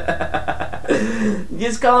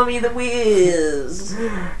 Just call me the Whiz.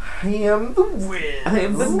 I am the Whiz. I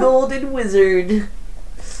am the Golden Wizard.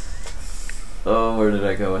 Oh, where did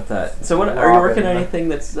I go with that? So, what are you working on anything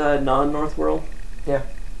that's non-Northworld? Yeah.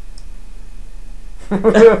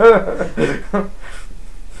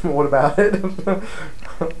 What about it?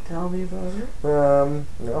 Tell me about it.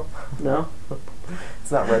 No. No?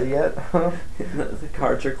 It's not ready yet. The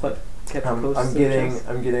cards are kept close.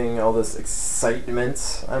 I'm getting all this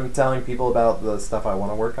excitement. I'm telling people about the stuff I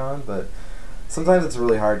want to work on, but sometimes it's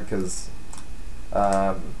really hard because if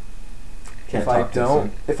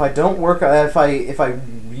I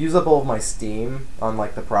use up all of my steam on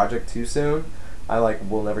like the project too soon, I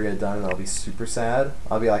will never get it done, and I'll be super sad.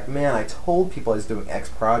 I'll be like, man, I told people I was doing X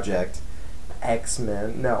project,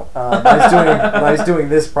 X-Men. No, I was doing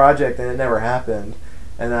this project, and it never happened.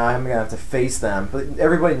 And now I'm going to have to face them. But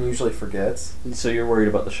everybody usually forgets. So you're worried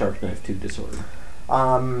about the Shark Knife 2 disorder?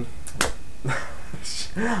 I'm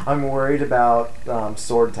worried about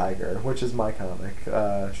Sword Tiger, which is my comic.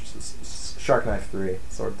 Shark Knife 3,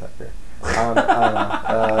 Sword Tiger.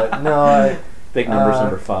 I don't know. Big numbers,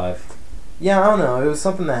 number 5. Yeah, I don't know. It was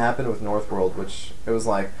something that happened with Northworld, which it was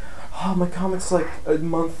like, oh, my comic's like a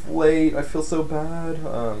month late. I feel so bad.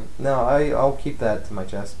 No, I'll keep that to my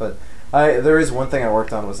chest, but... there is one thing I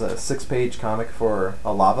worked on was a 6-page comic for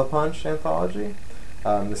a Lava Punch anthology.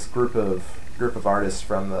 This group of artists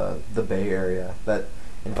from the Bay Area that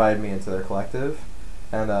invited me into their collective,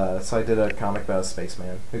 and so I did a comic about a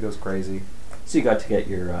spaceman who goes crazy. So you got to get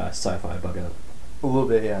your sci-fi bug out. A little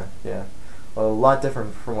bit, yeah. Well, a lot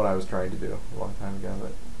different from what I was trying to do a long time ago,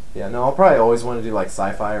 but yeah. No, I'll probably always want to do like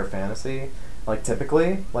sci-fi or fantasy. Like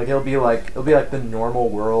typically, like it'll be like the normal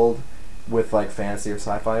world with like fantasy or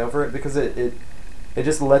sci-fi over it, because it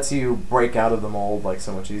just lets you break out of the mold like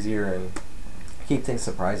so much easier and keep things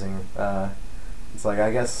surprising. It's like,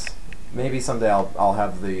 I guess maybe someday I'll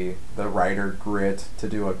have the writer grit to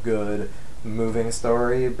do a good moving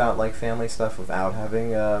story about like family stuff without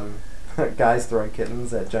having guys throwing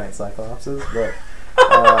kittens at giant cyclopses, but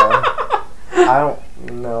I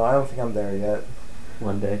don't think I'm there yet.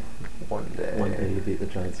 One day you beat the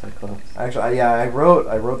giant Cyclops. Actually, I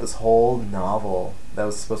wrote this whole novel that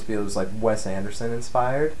was supposed to be, it was like Wes Anderson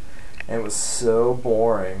inspired, and it was so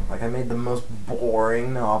boring. Like, I made the most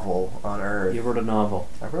boring novel on earth. You wrote a novel.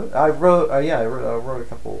 I wrote a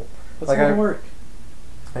couple. That's a lot of work.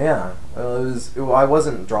 Yeah, I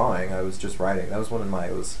wasn't drawing. I was just writing. That was one of my.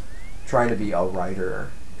 I was trying to be a writer,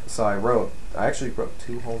 so I actually wrote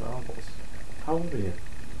 2 whole novels. How old are you?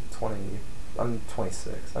 20. I'm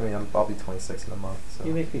 26. I mean, I'll be 26 in a month. So.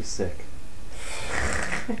 You make me sick.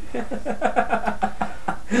 I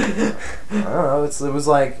don't know. It was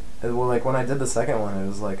like when I did the second one, it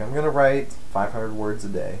was like, I'm gonna write 500 words a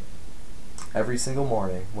day, every single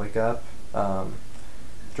morning. Wake up,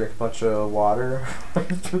 drink a bunch of water,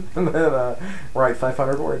 and then write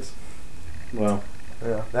 500 words. Well,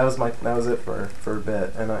 yeah, that was it for a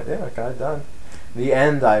bit, and I got it done. The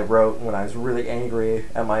end I wrote when I was really angry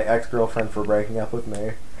at my ex-girlfriend for breaking up with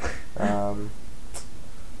me.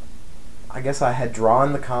 I guess I had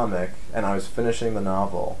drawn the comic and I was finishing the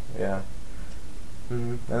novel. Yeah.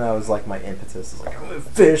 Mm-hmm. And that was like my impetus. I was like, I'm gonna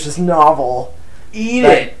finish this novel. Eat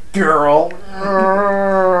it, girl.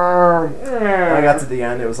 I got to the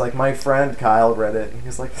end. It was like my friend Kyle read it and he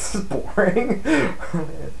was like, this is boring.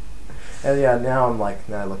 And yeah, now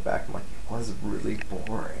I look back, I'm like, it was really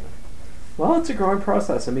boring. Well, it's a growing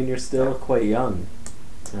process. I mean, you're still quite young,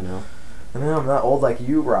 you know. I know, I'm not old like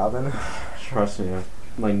you, Robin. Trust me,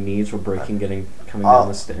 my knees were breaking coming down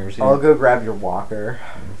the stairs here. I'll go grab your walker.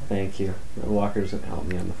 Thank you. The walker doesn't help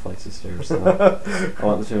me on the flights of stairs, so I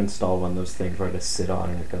want to install one of those things where I just sit on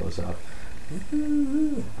and it goes up.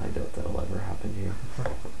 I doubt that'll ever happen here.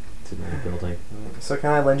 To my building. So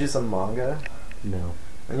can I lend you some manga? No.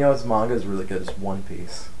 And you know what's manga is really good? It's One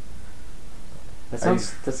Piece. That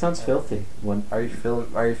sounds filthy. Are you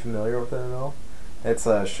familiar with it at all? It's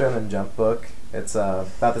a Shonen Jump book. It's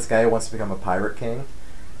about this guy who wants to become a pirate king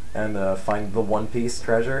and find the One Piece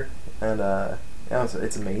treasure. And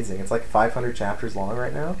it's amazing. It's like 500 chapters long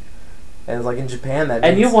right now. And it's like in Japan that.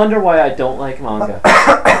 And you wonder why I don't like manga.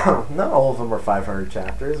 Not all of them are 500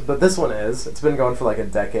 chapters, but this one is. It's been going for like a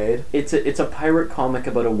decade. It's a pirate comic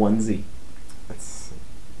about a onesie. It's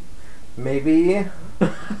maybe.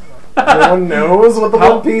 No one knows what the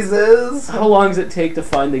One Piece is. How long does it take to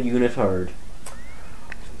find the unitard?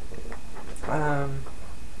 I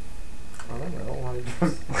don't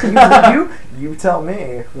know. You tell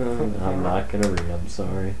me. I'm not gonna read. I'm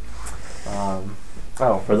sorry.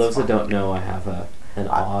 For those that don't know, I have an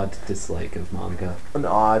odd dislike of manga. An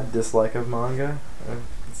odd dislike of manga.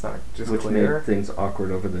 It's not just which clear. Made things awkward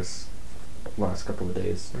over this last couple of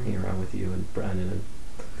days hanging around with you and Brandon and.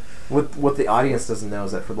 What the audience doesn't know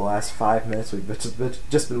is that for the last 5 minutes we've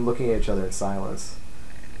just been looking at each other in silence,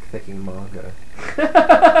 thinking manga.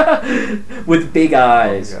 With big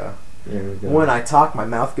eyes. Manga. There we go. When I talk, my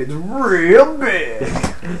mouth gets real big.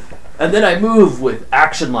 And then I move with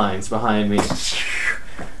action lines behind me.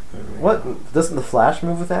 What? Doesn't the Flash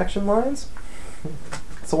move with action lines?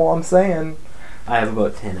 That's all I'm saying. I have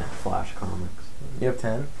about 10 Flash comics. You have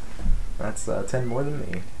 10? That's 10 more than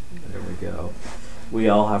me. There we go. We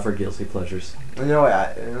all have our guilty pleasures. You know,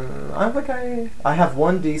 I have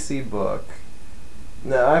one DC book.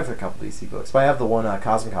 No, I have a couple DC books, but I have the one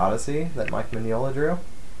Cosmic Odyssey that Mike Mignola drew.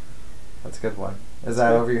 That's a good one. Is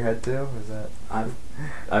that over your head too? Is that?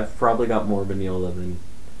 I've probably got more Mignola than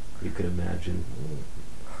you could imagine.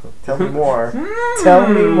 Tell me more. Tell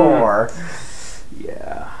me more.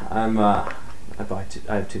 Yeah, I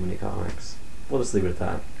have too many comics. We'll just leave it at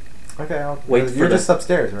that. Okay, You're just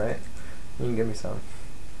upstairs, right? You can give me some.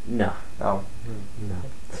 No. Oh. No.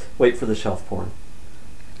 Wait for the shelf porn.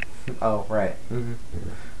 Oh, right. Mm-hmm.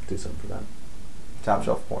 Yeah, do something for that. Top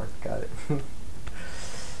shelf porn. Got it.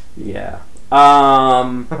 Yeah.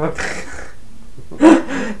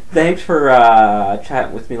 Thanks for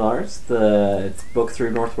chatting with me, Lars. The book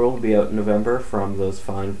Through Northworld will be out in November from those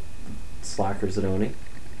fine slackers at Oni.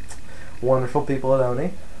 Wonderful people at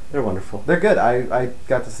Oni. They're wonderful. They're good. I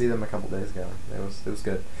got to see them a couple days ago. It was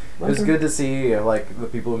good. It was good to see like the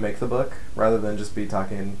people who make the book rather than just be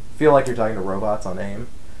talking. Feel like you're talking to robots on AIM.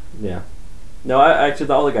 Yeah. No, I actually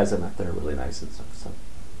all the guys I met there are really nice and stuff. So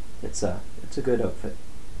it's a good outfit.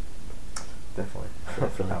 Definitely.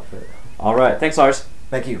 Outfit. All right. Thanks, Lars.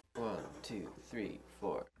 Thank you. 1, 2, 3,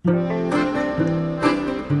 4.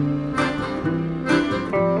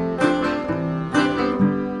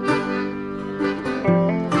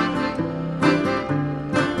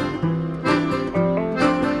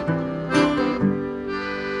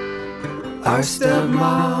 Our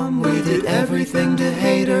stepmom, we did everything to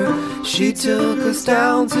hate her. She took us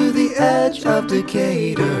down to the edge of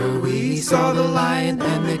Decatur. We saw the lion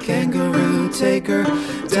and the kangaroo take her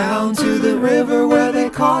down to the river where they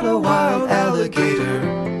caught a wild alligator.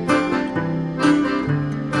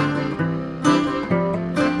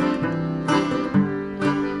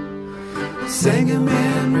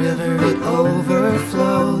 Sangamon River, it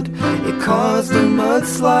overflowed. It caused a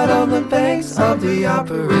mudslide on the banks of the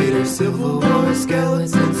operator. Civil War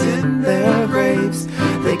skeletons in their graves,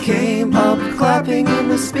 they came up clapping in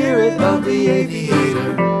the spirit of the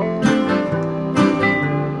aviator.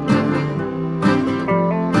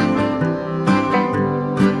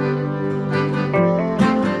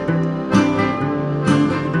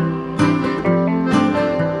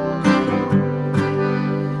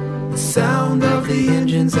 Sound of the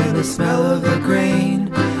engines and the smell of the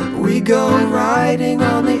grain. We go riding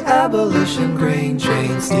on the abolition grain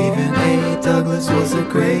train. Stephen A. Douglas was a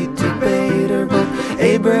great debater, but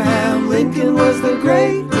Abraham Lincoln was the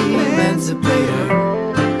great emancipator.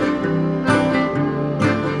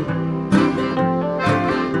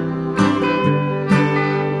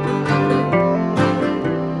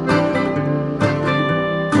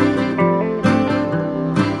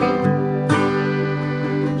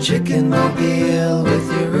 Chicken mobile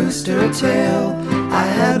with your rooster tail. I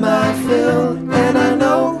had my fill, and I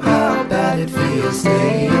know how bad it feels.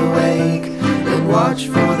 Stay awake and watch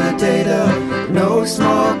for the data. No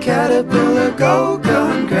small caterpillar, go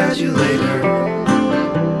congratulate her.